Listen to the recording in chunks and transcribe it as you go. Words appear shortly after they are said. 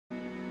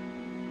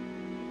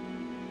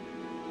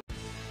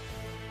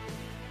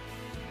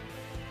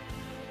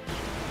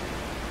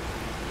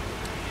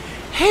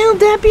Hail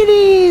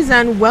deputies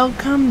and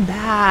welcome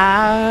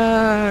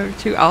back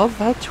to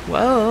Alpha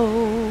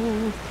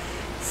 12.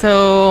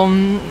 So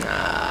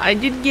I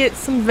did get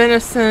some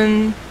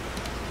venison,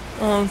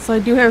 so I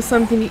do have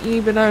something to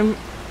eat, but I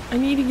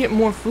need to get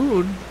more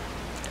food.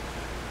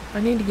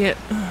 I need to get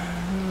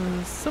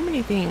so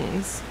many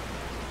things.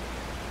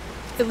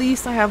 At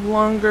least I have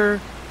longer,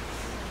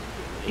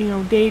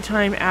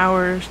 daytime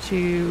hours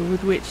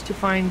with which to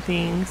find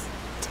things.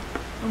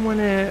 I'm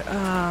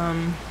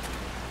gonna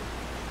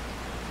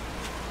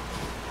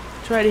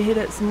try to hit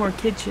up some more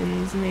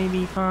kitchens,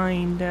 maybe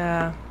find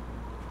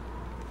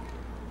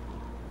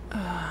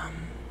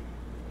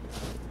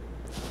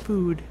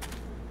food.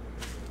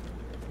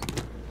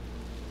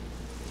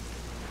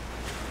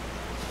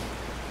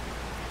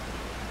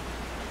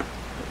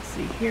 Let's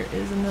see, here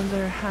is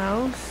another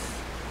house.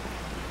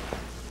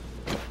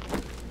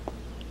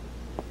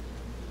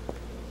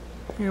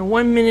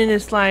 1 minute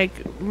it's like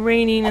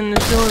raining and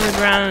there's snow on the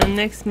ground, and the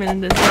next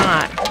minute it's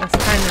not. That's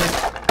kind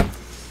of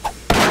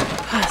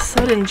a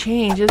sudden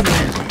change, isn't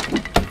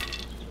it?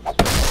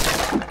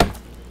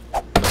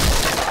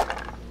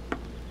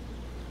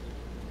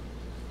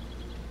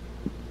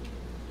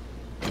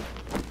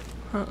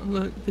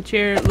 Look, the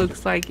chair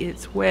looks like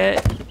it's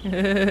wet.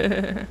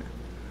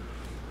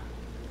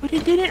 But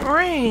it didn't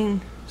rain.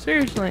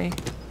 Seriously.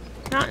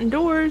 Not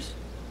indoors.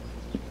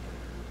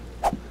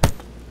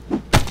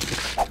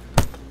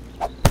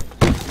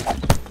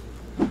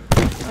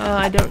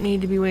 I don't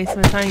need to be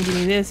wasting my time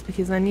getting this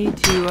because I need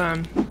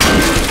to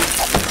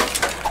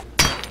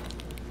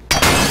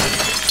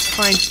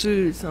find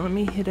food. So let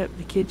me hit up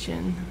the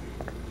kitchen.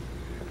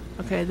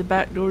 Okay, the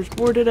back door's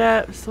boarded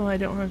up, so I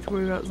don't have to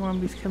worry about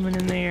zombies coming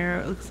in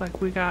there. It looks like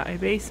we got a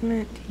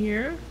basement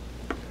here.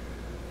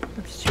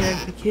 Let's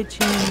check the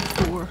kitchen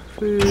for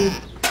food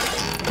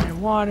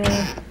and water.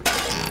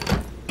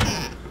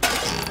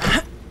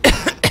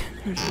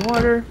 There's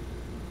water.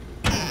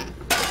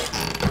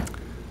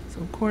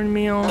 Some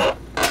cornmeal.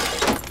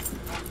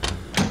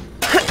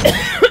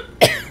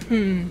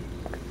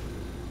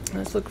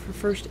 Let's look for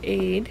first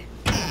aid.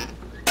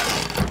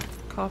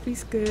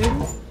 Coffee's good.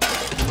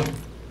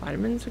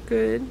 Vitamins are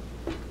good.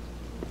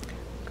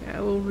 Okay, I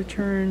will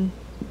return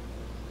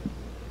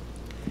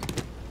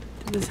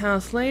to this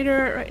house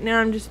later. Right now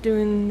I'm just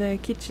doing the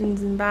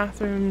kitchens and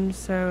bathrooms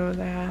so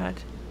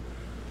that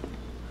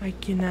I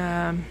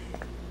can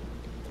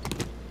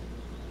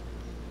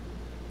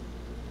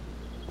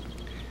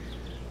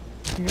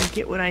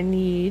get what I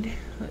need.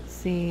 Let's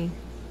see.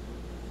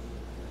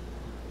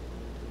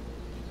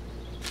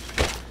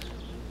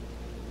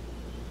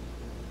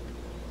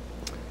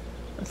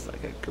 That's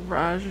like a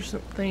garage or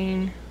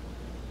something.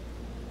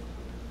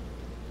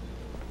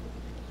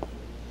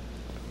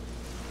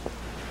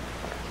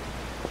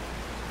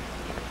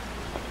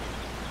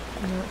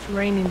 Now it's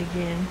raining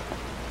again.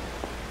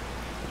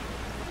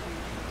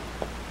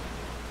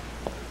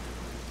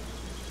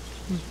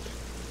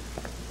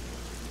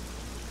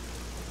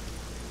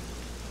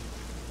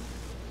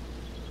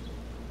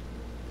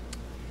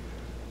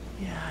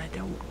 Yeah, I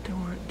don't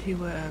want to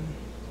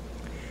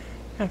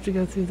have to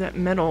go through that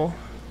metal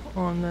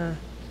on the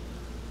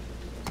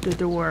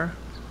door.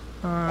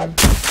 What I'm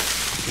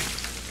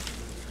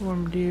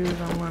gonna do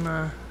is I'm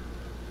gonna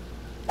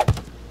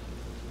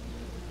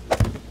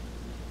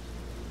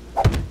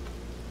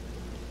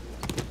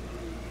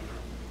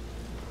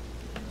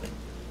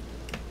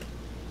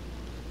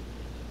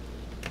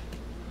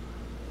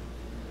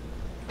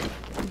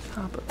just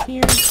hop up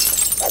here.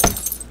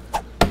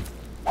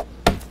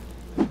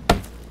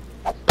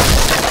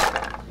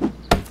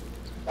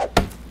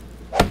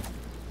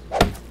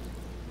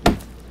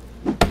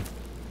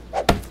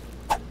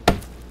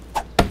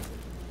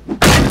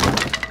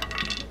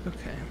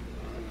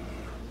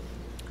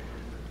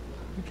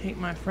 Take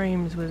my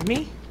frames with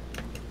me.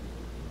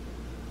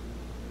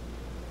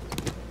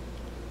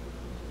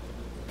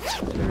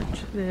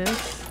 Search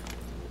this.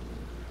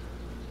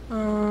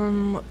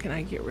 What can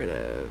I get rid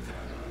of?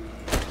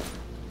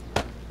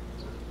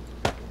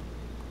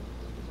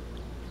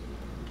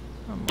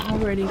 I'm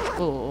already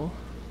full.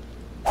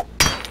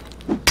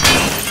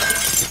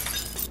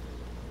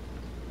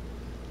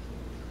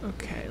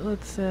 Okay,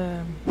 let's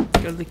go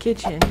to the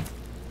kitchen.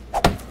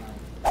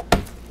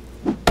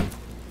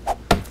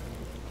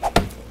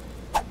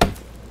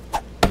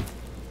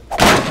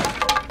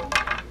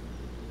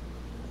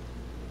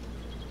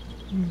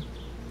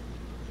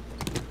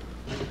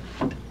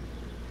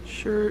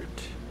 Shirt,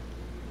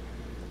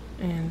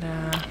 and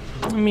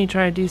let me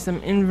try to do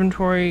some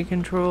inventory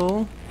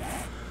control.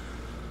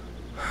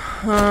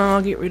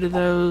 I'll get rid of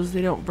those.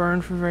 They don't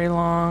burn for very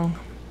long.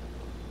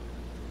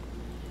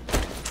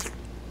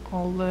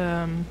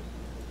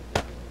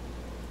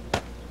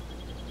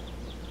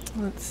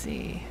 Let's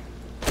see.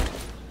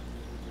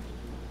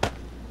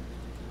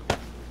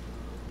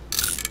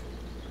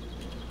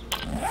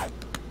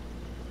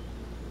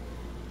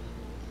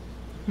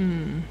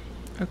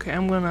 Okay,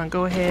 I'm gonna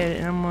go ahead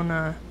and I'm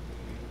gonna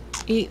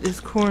eat this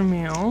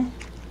cornmeal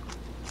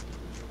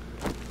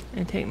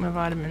and take my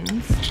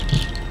vitamins.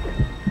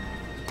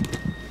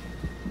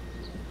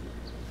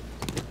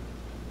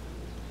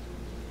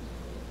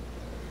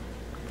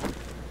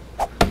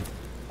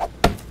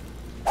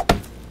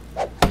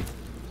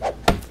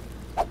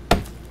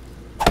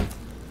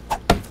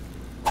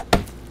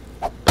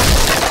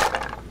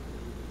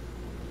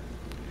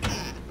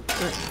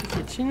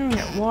 kitchen. We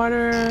got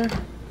water.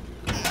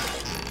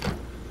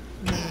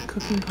 We got a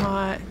cooking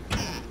pot.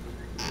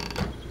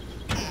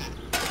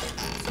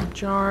 Some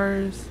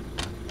jars.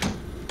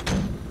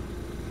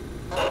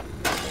 I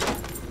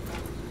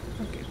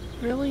could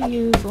really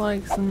use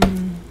like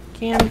some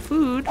canned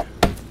food.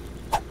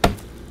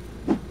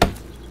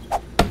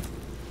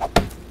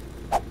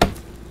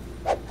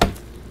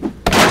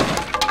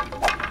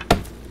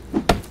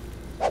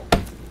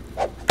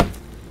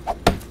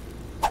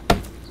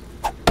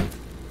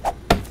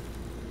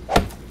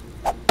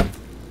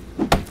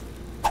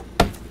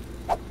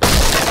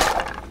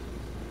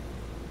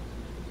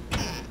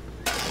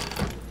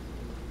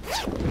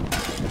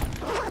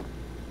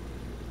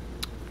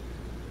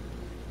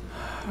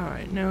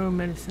 Alright, no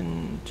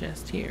medicine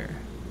chest here.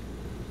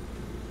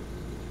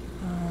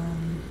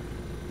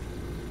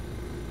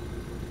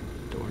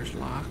 Door's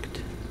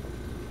locked.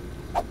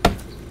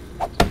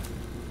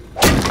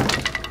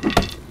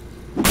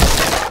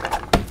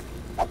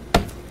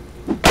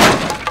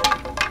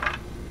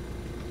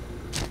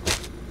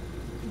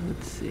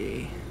 Let's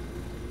see.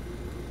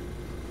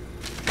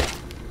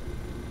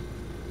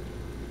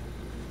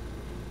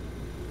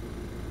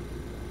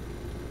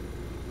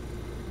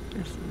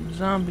 There's some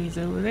zombies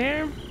over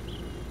there.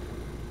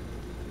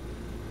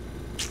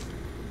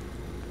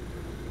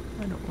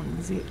 I don't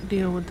want to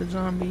deal with the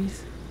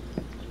zombies.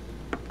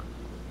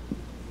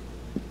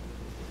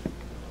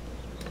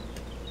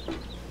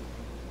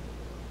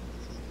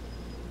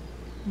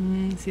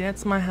 See,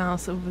 that's my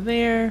house over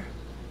there.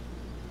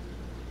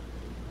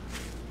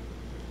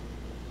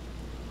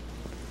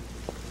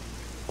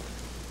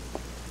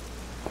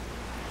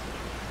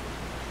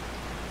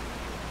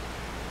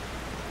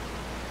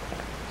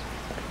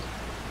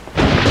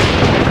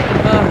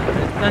 Ugh,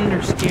 the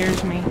thunder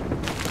scares me.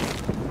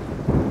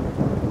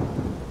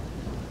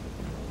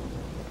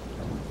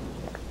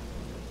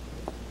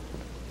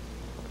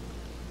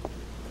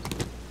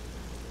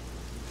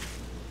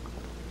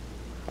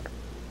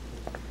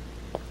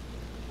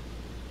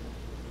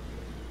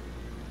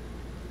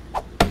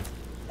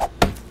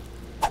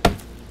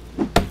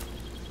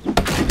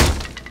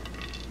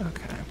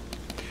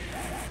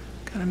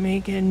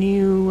 Make a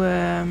new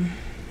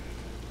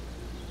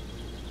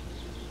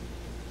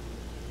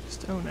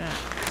stone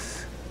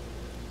axe,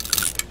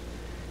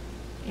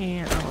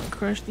 and I want to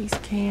crush these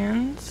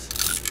cans.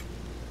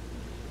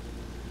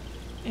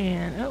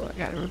 And oh, I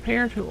got a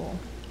repair tool.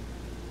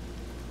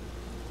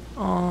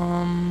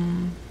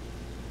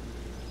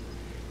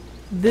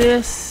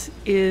 This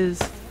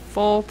is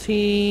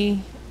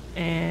faulty,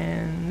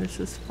 and this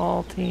is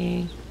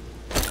faulty,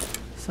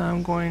 so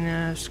I'm going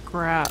to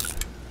scrap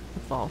the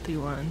faulty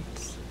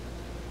ones.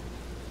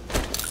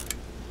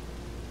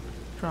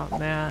 Drop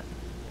that.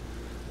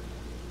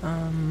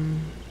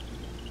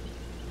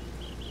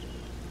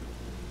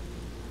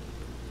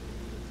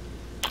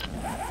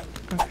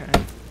 Okay.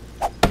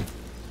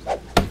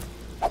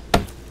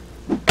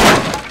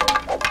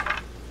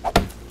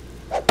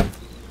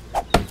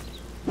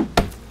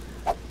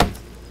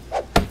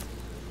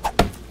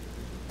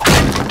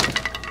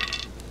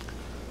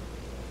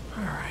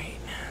 All right.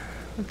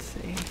 Let's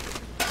see.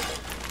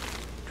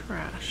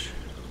 Trash.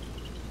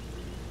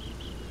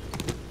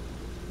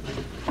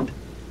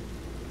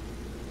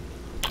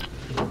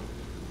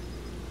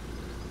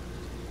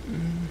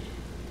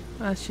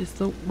 That just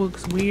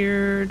looks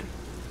weird.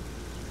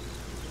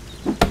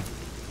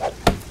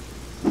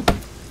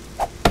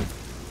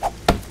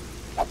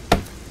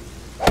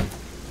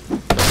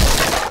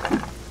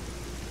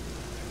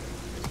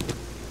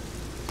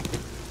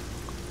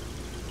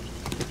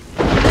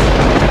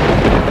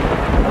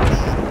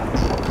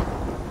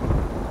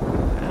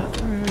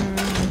 Bathroom,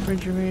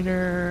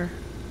 refrigerator.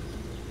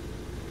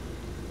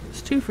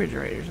 There's 2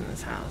 refrigerators in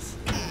this house.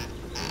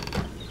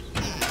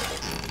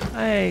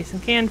 Hey, some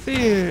canned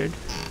food.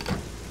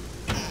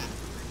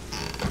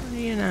 What do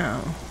you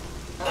know?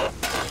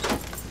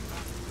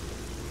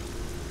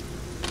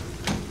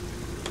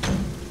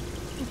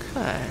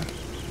 Okay.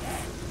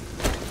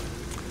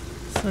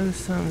 So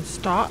some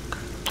stock.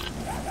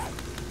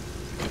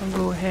 I'll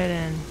go ahead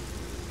and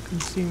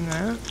consume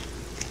that.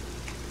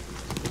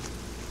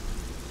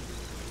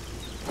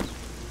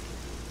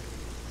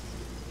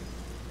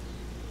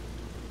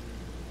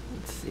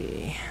 Let's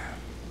see.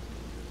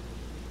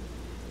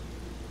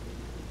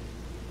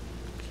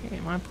 Okay,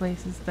 my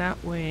place is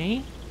that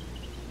way.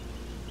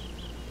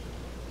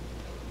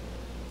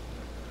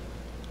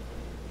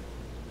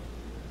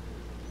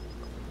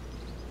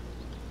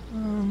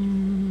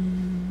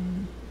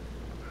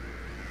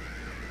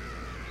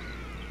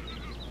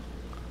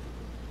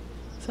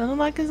 Sounded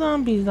like a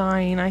zombie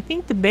dying. I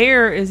think the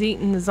bear is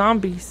eating the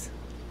zombies.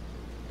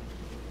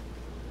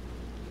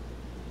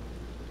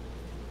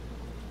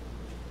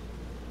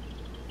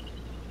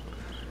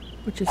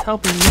 Which is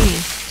helping me.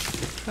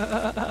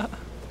 As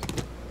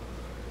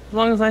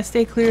long as I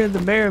stay clear of the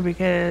bear,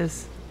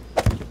 because,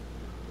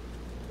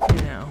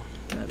 you know,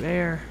 that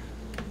bear,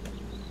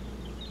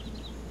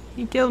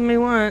 he killed me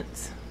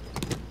once.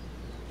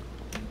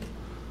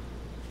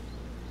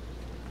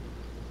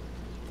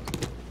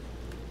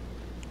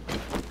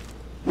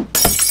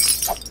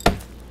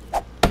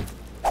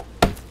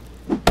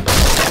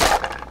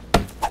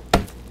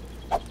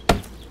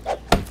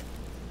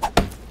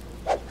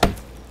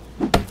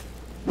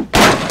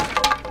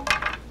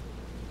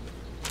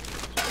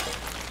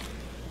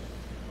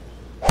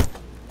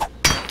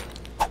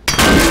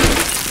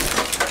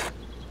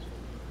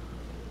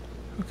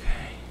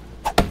 Okay.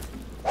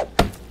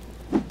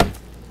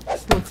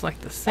 This looks like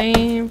the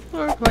same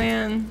floor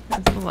plan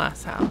as the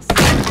last house.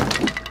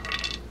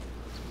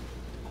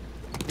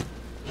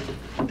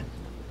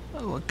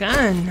 Oh, a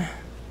gun.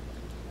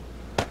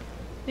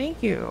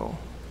 Thank you.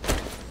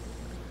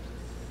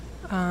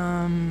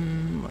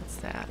 What's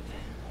that?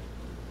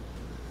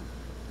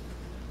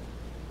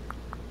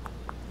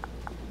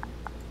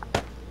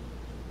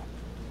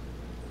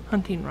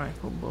 Hunting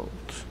rifle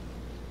bolt.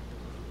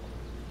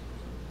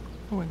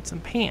 Oh, and some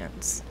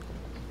pants.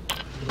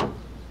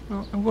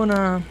 Well, I'm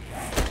gonna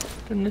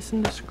turn this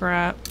into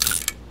scrap.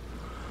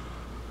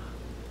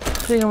 I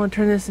think I'm gonna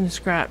turn this into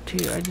scrap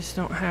too. I just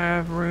don't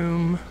have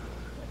room,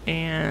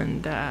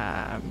 and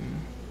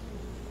I'm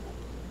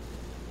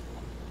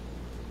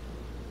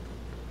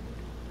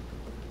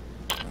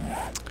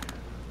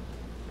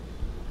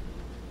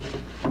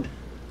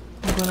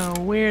gonna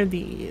wear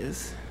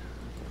these.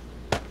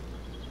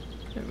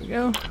 There we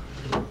go.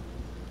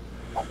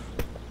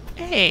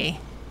 Hey,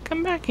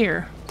 come back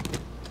here.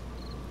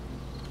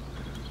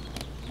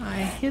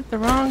 I hit the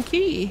wrong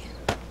key.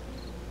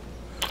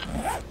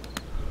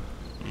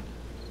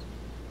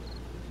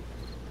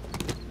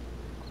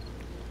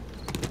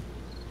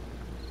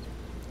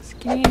 It's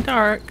getting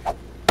dark.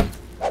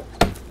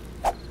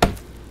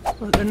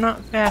 But they're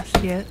not fast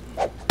yet.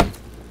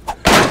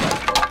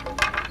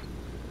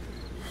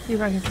 See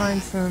if I can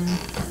find some.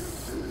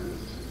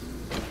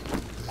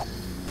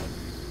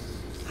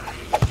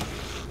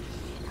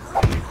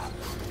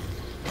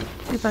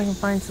 See if I can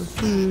find some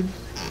food.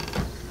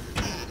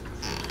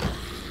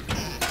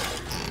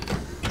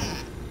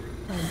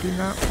 I do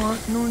not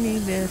want nor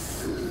need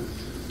this.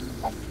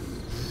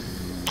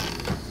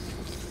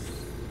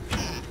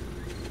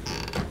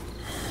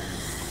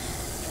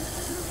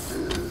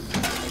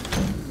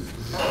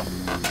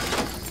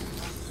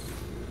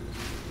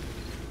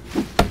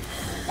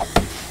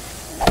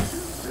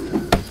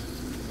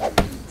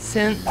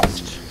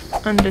 Sensed,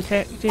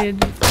 undetected.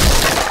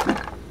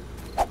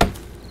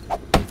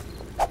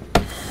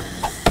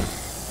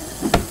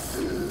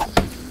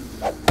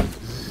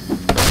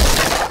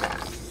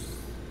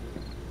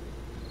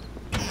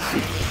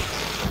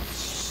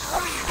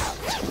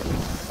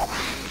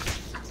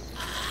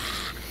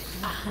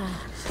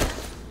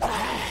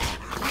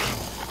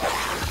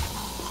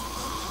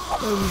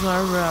 Those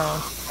are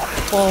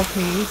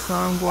faulty, so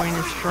I'm going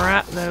to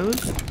scrap those.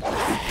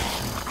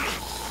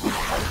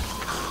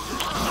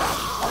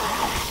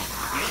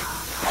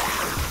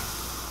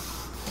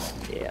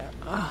 Yeah,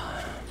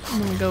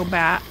 I'm gonna go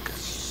back.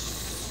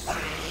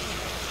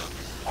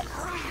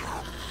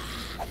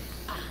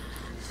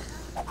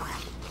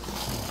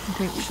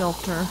 Take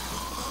shelter.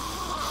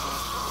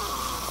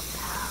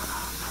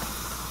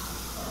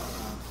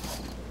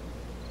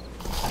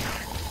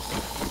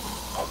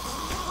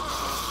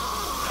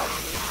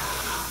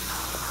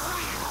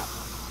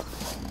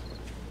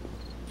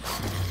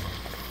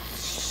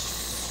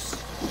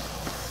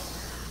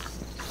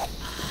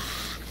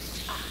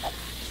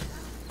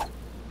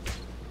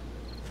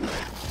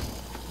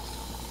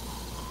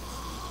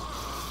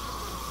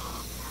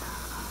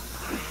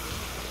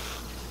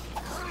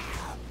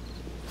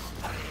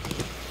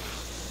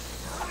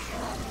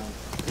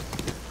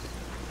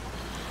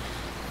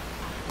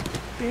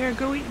 Bear,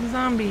 go eat the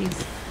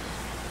zombies.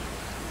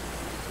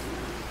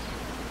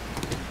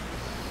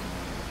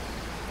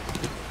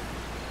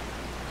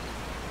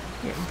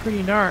 Getting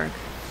pretty dark.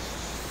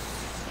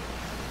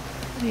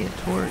 I need a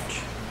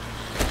torch.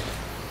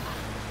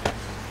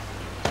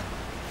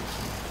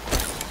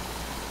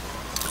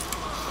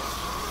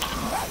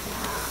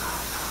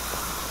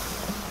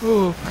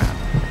 Oh crap.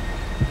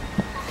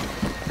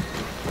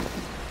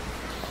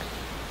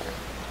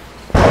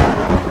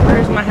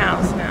 Where's my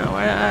house now?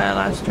 I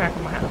lost track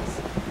of my house.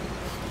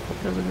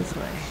 Over this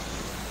way.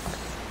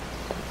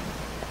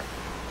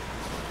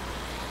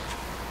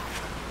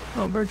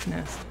 Oh, bird's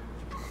nest.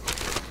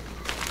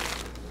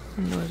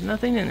 And there was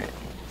nothing in it.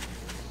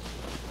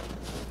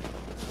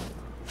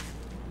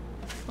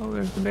 Oh,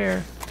 there's the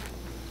bear.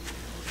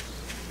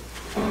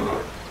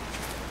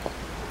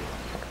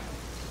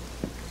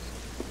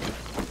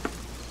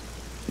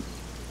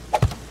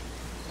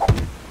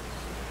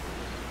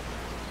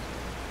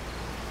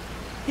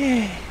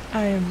 Yay,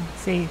 I am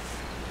safe.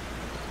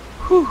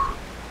 Whew.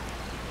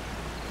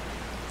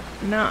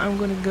 Now I'm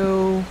gonna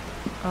go,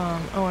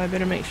 oh, I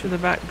better make sure the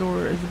back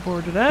door is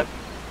boarded up.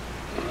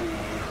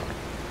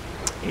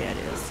 Yeah, it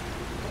is.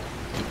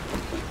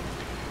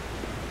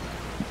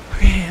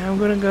 Okay, I'm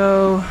gonna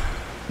go.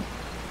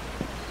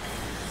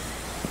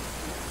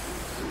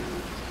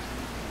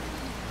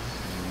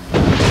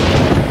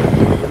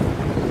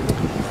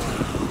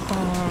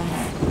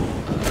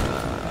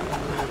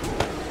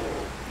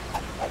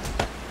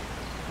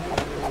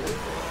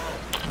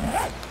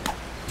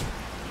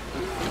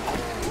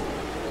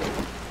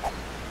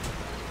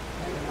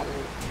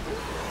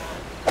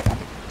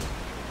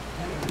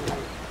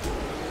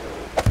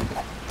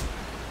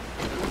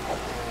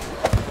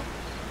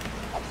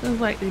 Sounds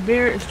like the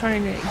bear is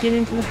trying to get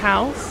into the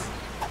house.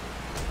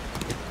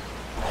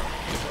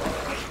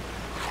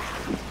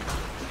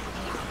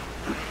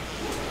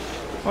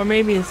 Or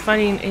maybe it's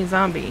fighting a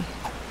zombie.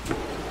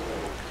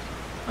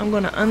 I'm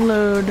gonna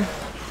unload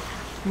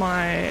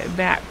my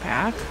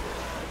backpack.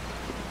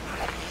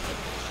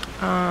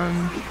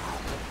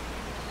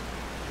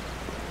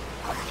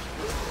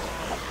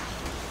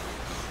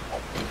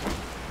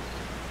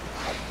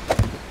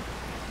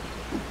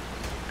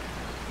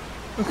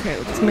 Okay,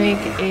 let's make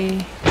a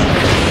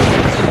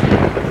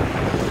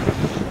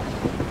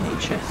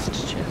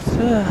chest.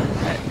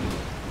 That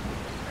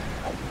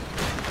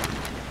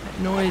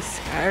noise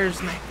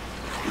scares me.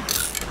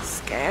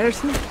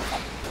 Scares me.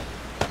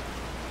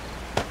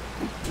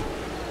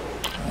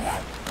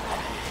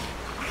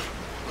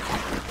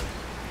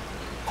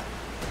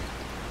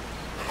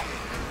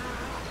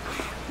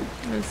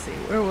 Let's see,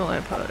 where will I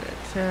put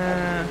it?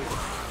 I'm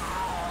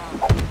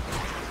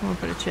gonna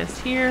put a chest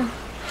here.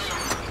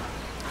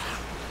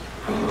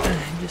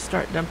 Just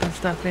start dumping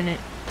stuff in it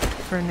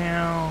for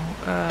now.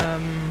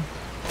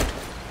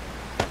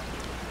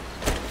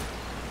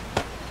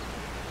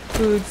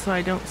 Food so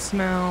I don't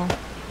smell.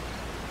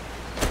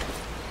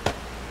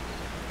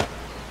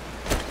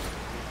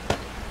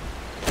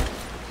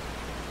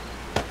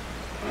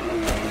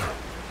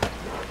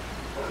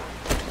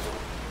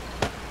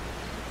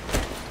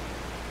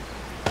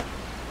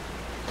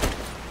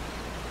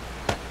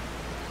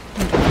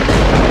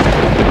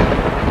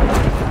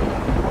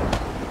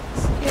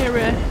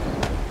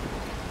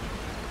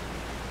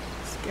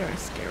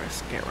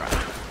 Scary.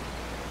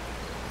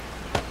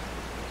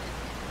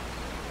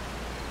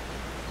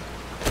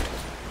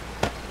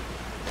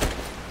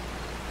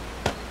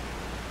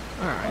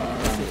 Alright,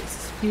 this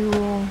is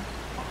fuel.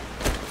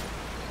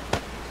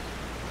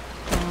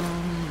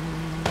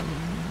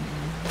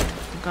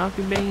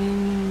 Coffee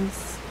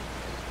beans.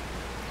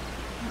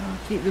 I'll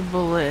keep the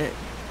bullet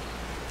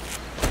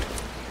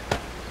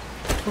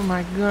for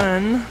my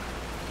gun.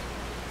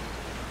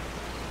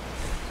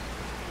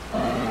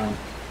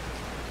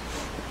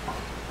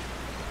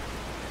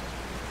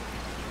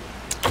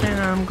 And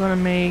I'm gonna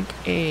make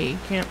a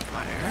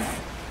campfire.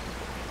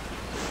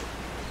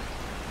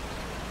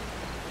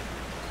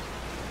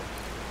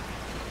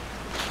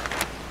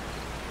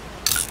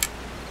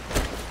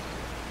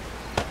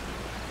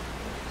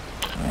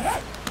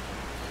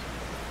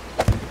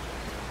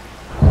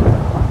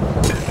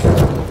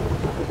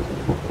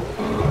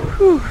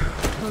 Whew.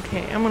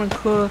 Okay, I'm gonna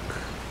cook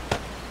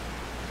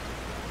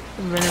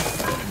the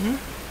venison.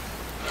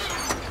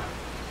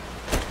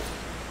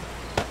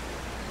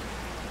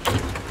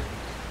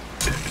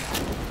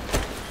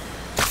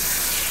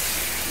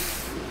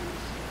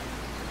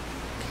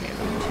 Okay,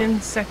 about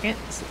 10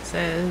 seconds it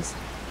says.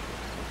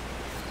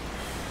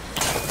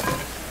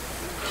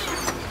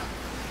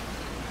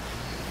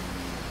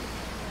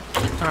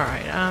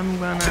 Alright, I'm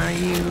gonna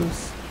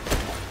use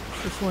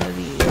just one of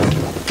these.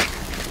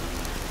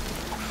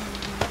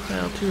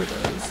 Well, two of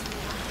those.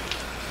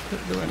 Put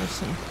the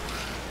venison.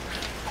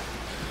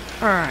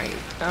 Alright,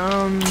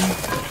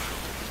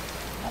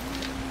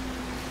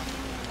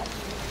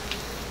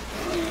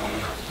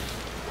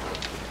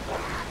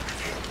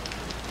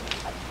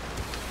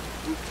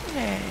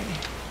 okay.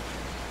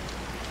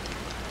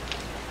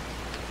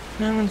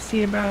 Now I'm gonna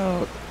see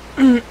about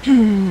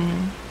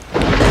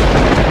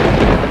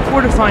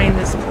fortifying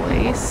this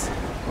place.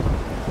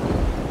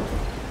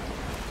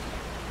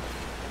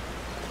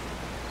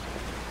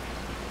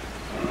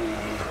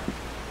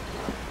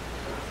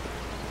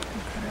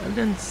 I've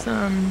done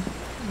some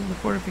of the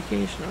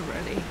fortification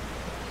already.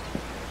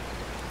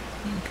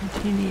 And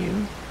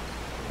continue.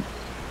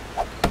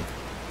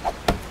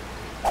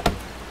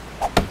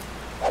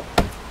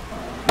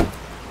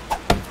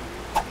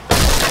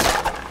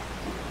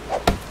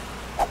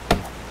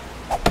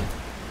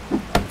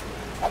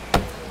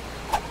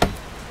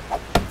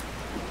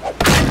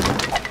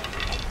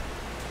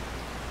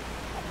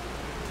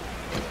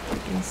 You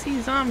can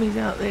see zombies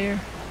out there.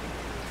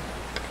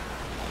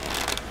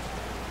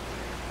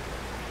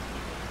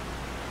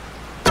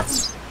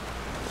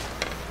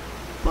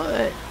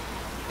 But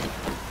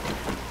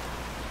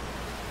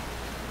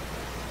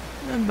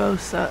the bow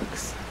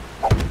sucks.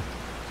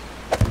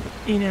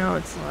 You know,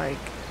 it's like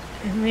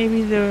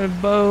maybe the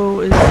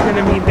bow is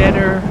gonna be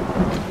better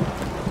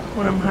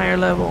when I'm higher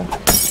level.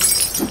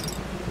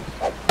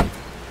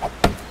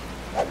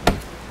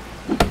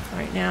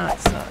 Right now it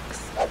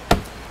sucks.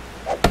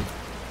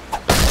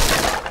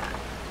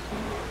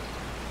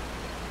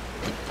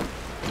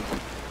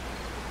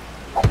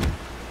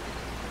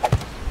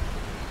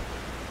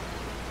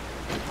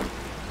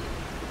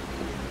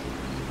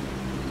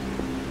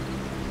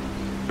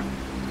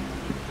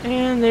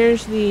 And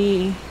there's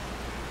the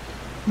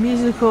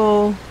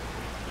musical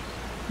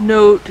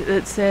note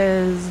that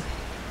says,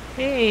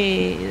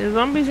 "Hey, the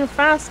zombies are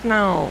fast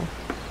now."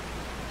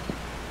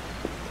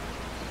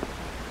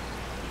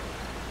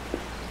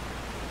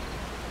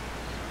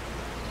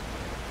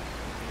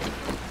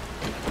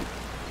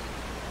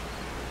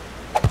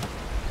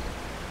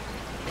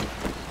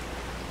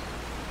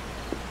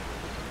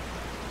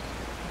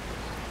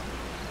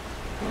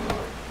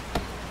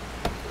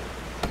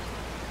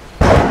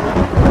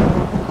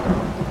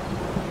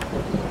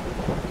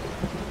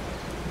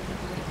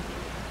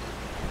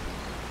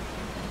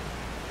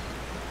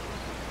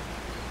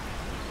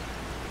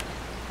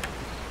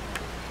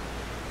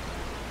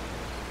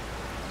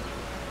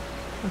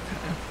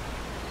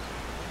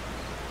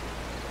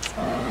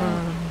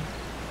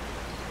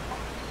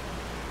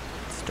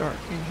 dark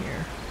in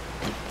here.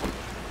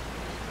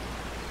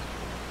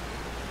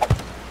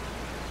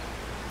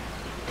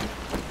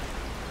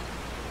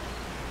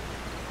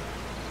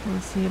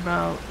 Let's see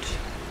about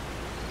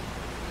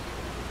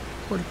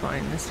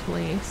fortifying this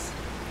place.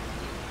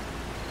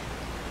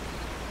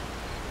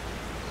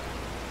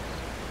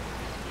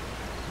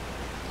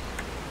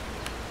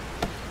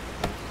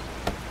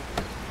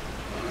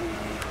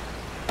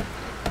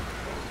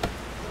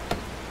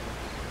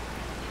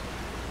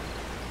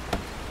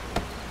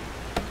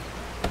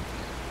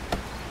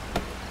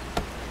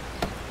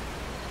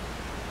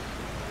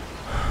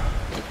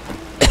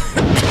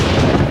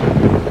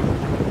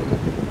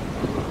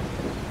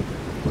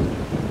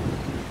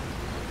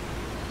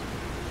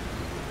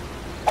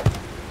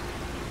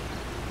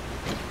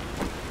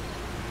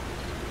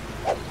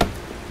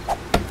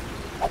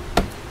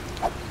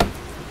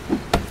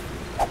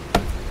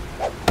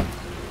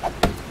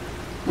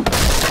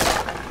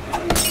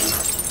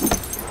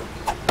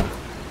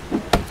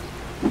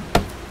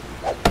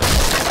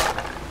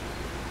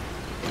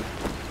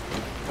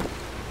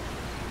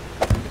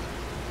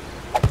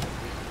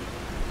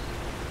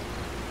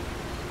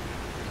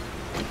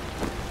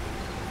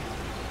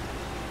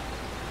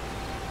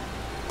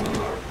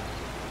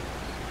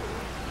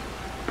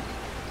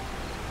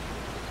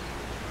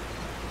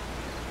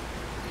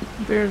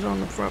 Bear's on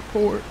the front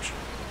porch.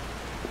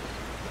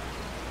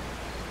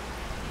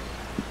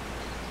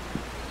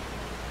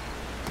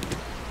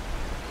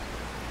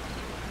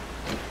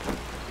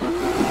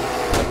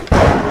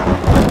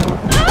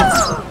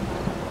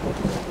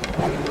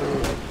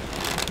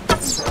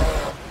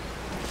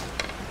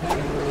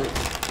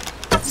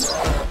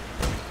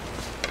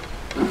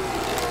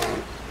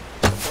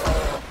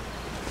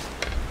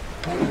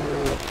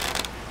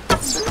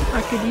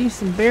 I could use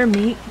some bear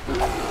meat.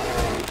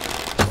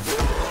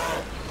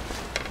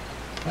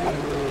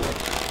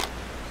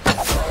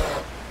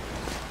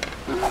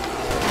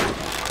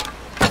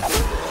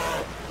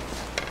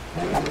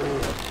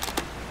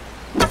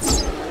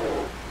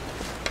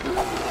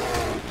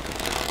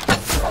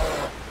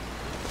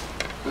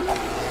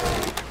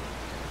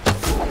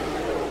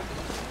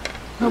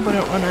 Hope I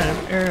don't run out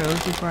of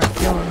arrows before I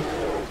kill him.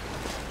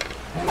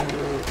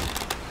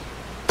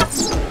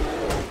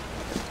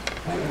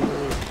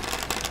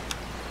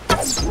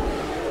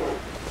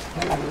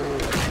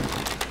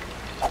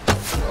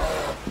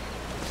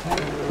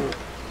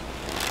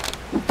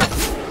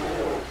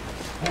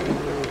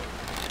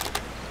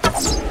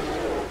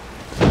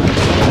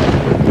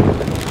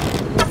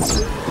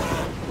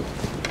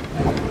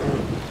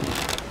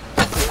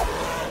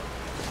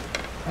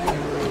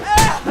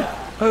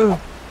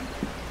 Oh.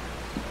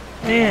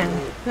 Man,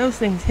 those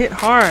things hit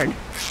hard.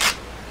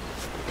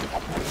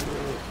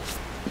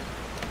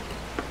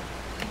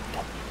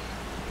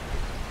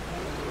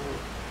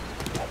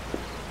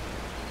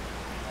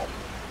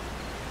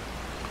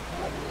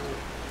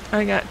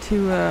 I got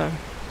to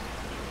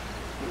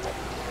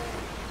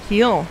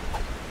heal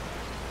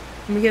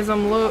because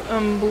I'm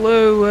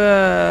below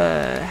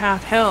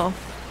half health.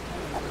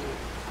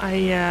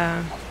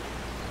 I'm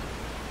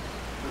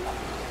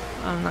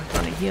not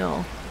gonna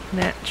heal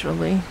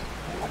naturally.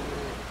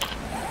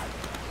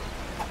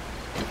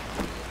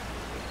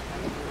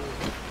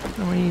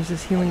 I'm gonna use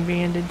this healing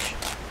bandage.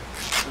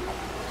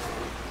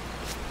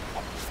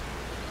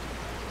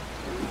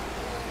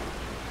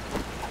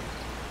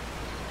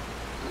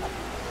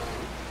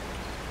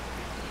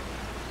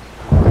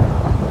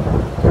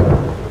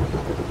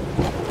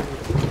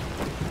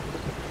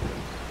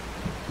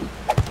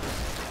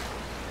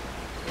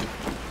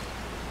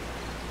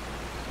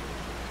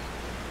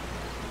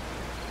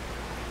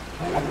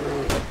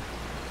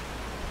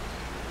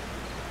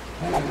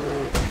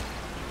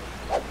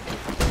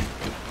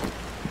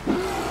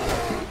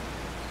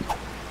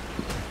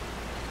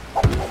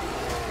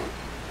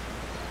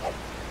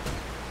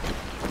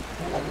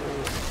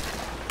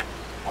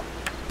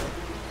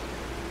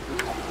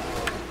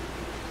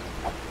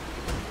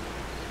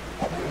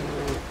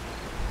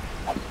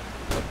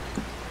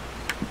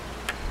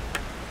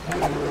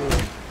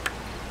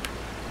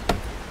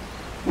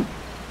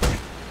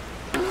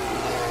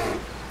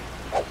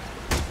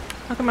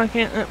 How come I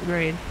can't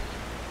upgrade?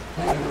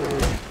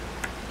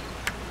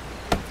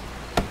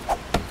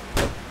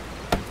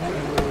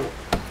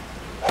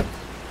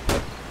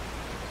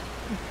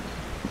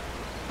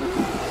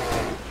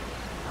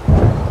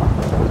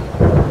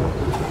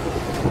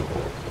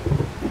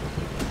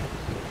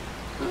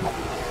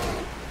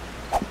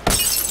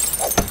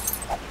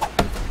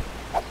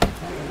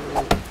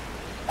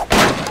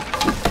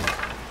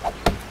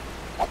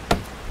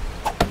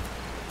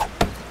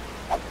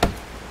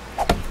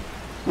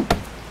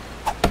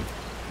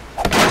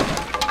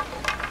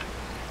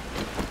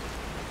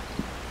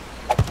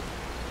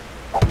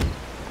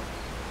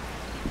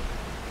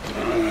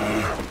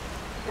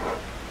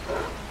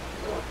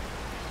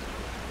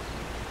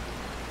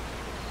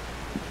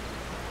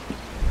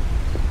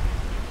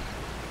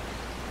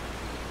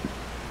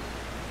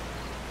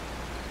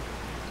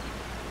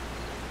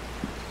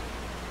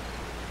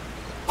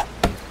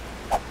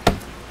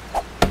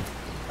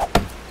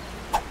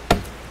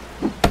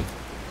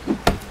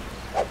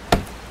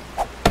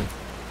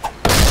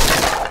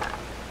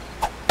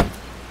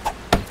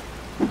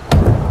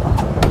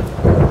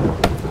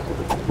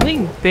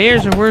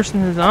 bears are worse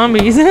than the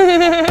zombies.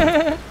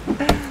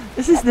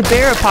 This is the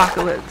bear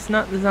apocalypse,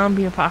 not the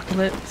zombie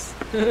apocalypse.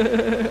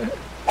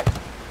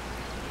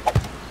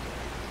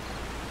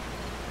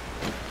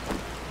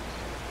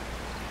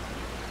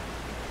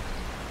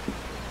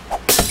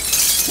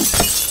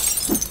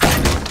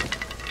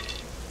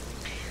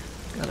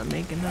 Gotta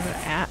make another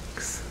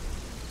axe.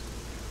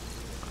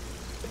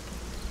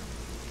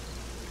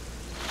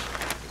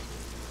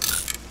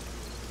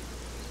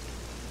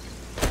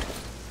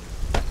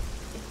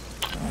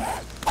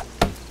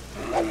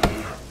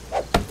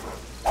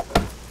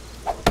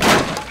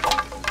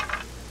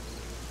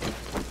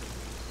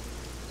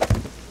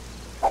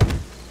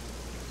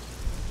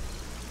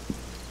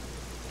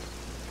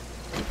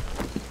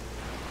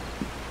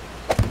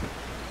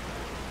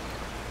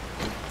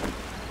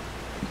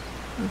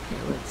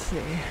 Okay, let's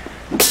see.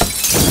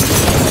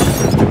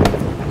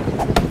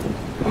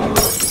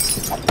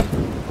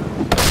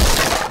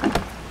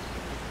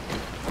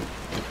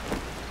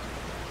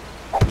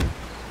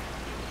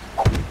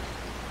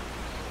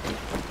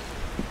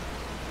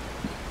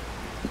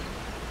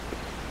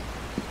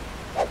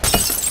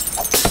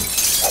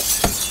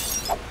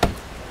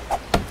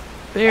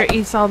 Bear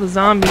eats all the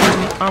zombies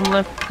and I'm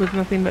left with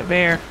nothing but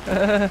bear.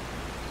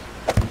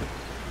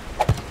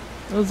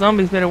 Those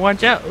zombies better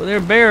watch out.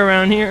 There's a bear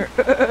around here.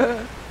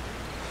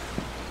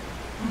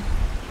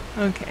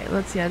 Okay,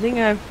 let's see. I think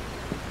I've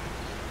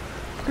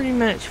pretty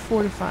much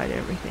fortified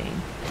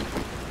everything.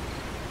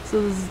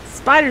 So the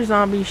spider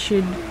zombie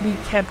should be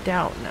kept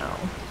out now.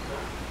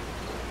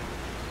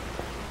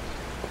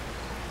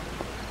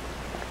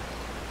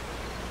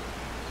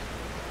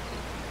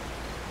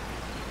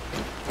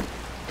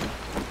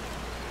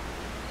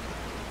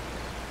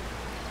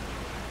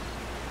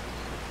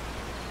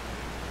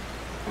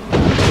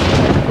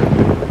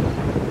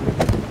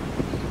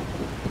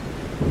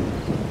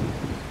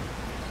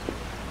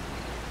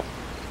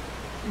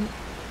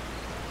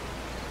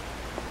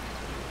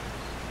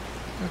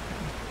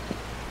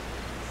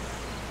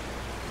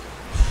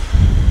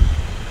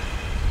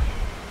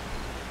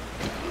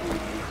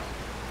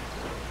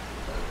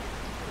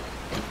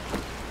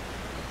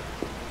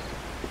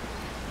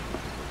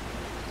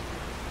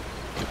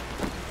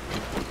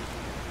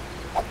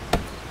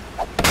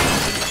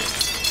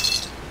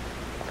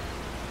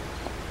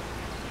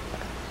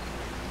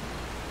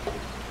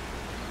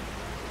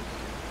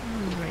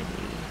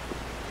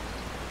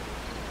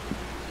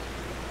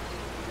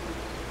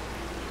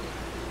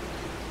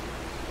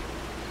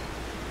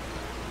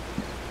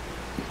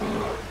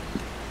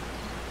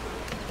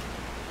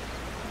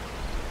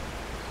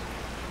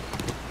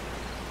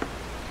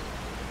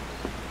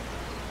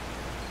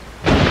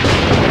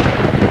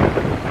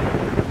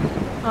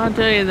 I'll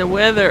tell you, the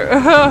weather.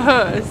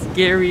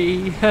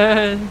 Scary.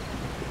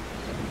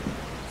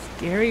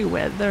 Scary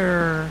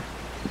weather.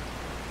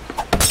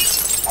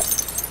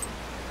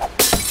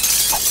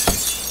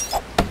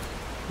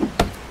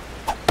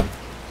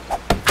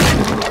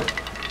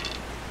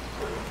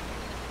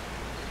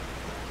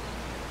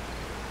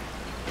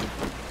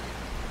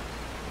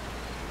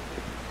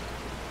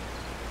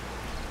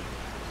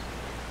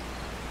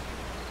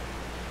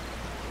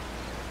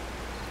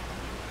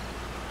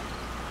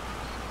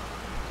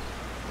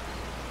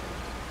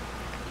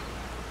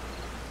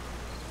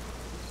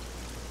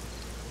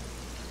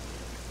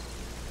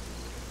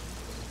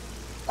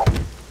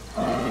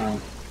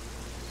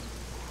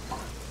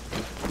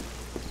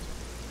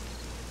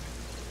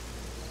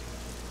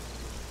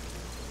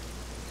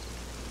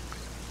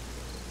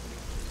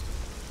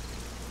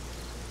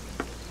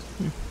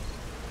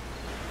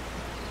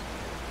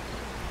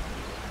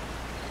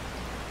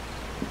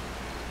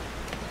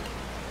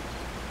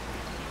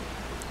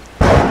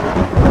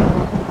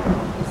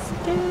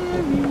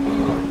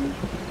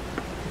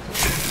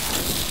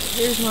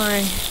 Here's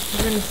my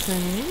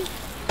venison.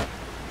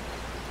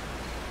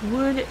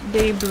 Wood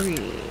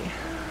debris.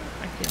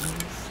 I can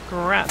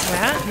scrap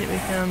that and it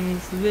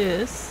becomes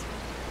this.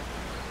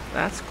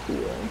 That's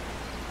cool.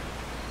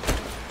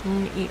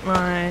 I'm gonna eat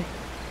my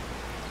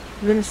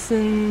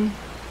venison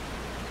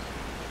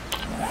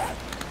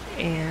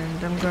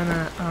and I'm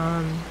gonna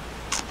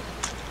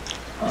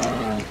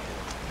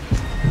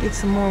get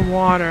some more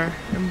water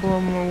and boil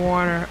more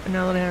water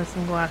now that I have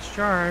some glass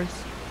jars.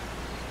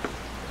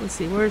 Let's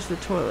see, where's the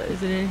toilet?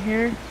 Is it in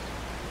here?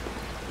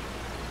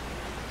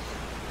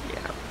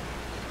 Yeah.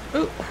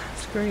 Oh,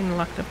 screen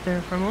locked up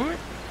there for a moment.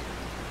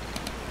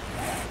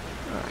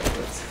 Alright,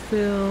 let's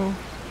fill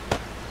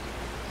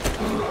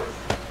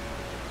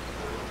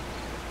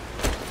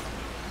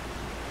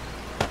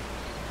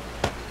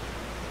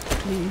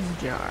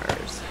these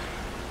jars.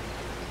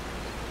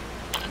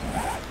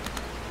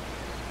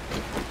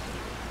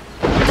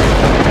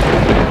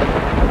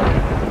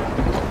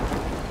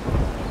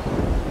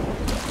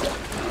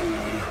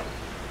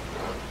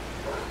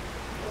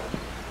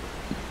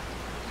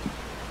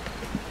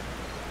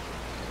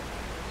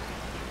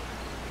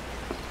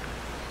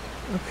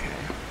 Okay.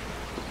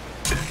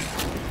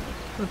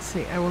 Let's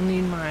see, I will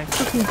need my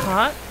cooking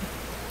pot.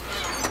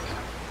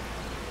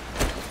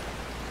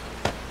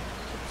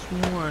 That's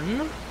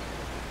one.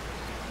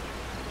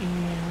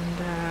 And,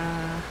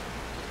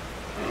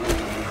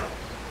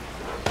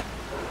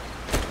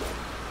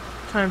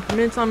 time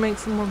permits, I'll make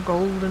some more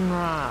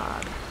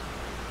goldenrod.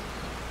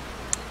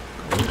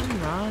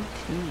 Goldenrod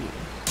tea.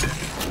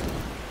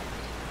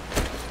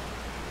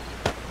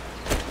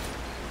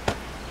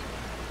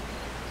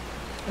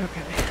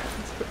 Okay,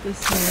 let's put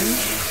this in.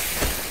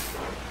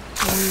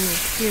 We will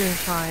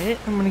purify it.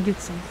 I'm gonna get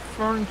some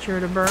furniture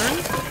to burn.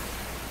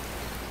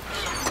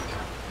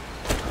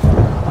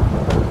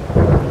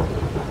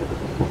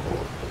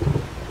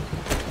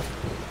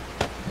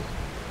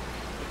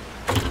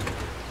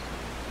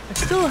 I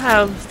still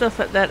have stuff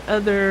at that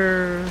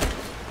other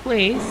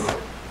place.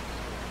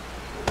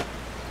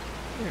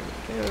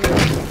 There we go.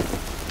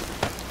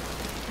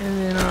 And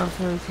then I'll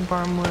throw some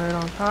farm wood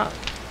on top.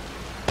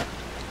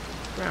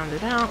 Round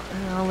it out,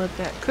 and I'll let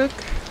that cook.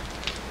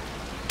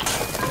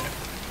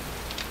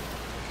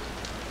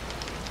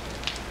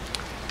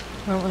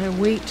 While I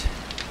wait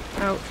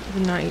out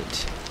the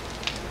night.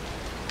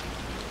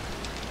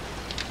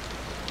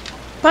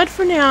 But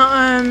for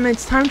now,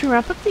 it's time to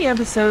wrap up the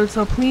episode,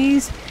 so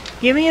please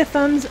give me a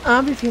thumbs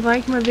up if you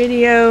like my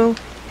video.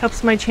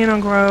 Helps my channel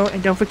grow,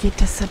 and don't forget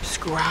to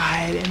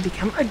subscribe and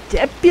become a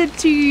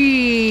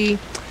deputy.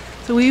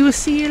 So we will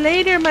see you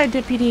later, my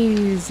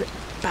deputies.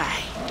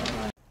 Bye.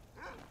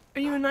 Are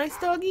you a nice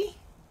doggy?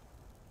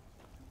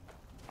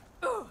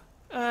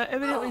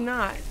 Evidently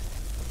not.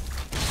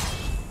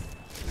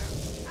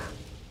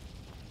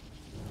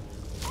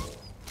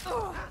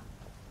 Oh.